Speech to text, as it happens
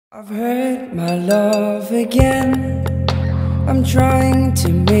I've hurt my love again. I'm trying to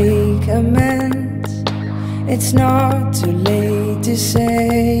make amends. It's not too late to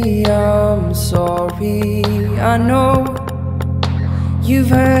say I'm sorry. I know you've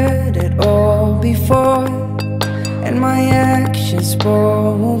heard it all before, and my actions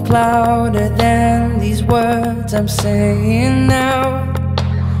spoil more louder than these words I'm saying now.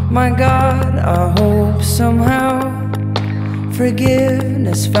 My God, I hope somehow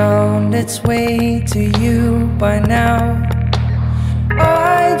forgiveness found its way to you by now.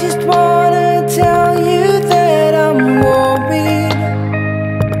 I just wanna tell you that I'm worried.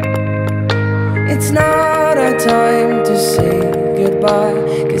 It's not our time to say goodbye,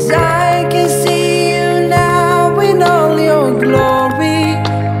 'cause I can see you now in all your glory.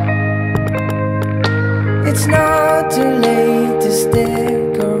 It's not too late to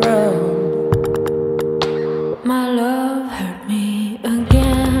stick around. My love hurt me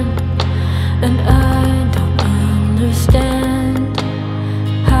again, and I don't understand.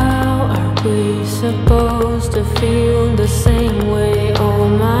 How are we supposed to feel the same way? Oh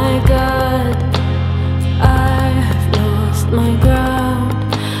my God, I have lost my ground,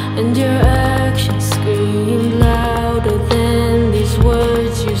 and your actions scream louder than these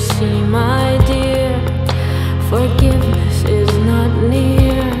words. You see, my dear, forgiveness is not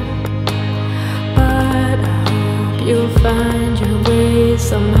near, but I hope you'll find your way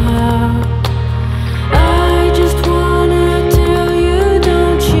somehow. I just wanna tell you,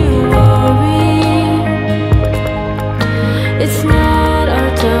 don't you worry. It's not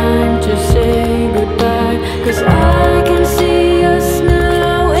our time to say goodbye, 'cause I can see us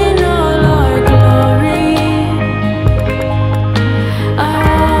now in all our glory. I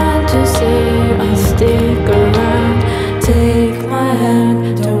want to say I'll stick around. Take my hand,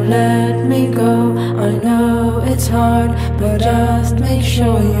 don't let me go. I know it's hard, but just make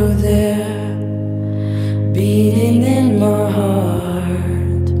sure you're there, beating in my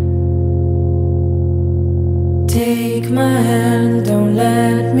heart. Take my hand, don't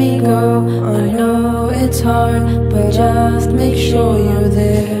let me go. I know it's hard, but just make sure you're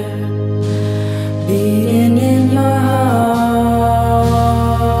there.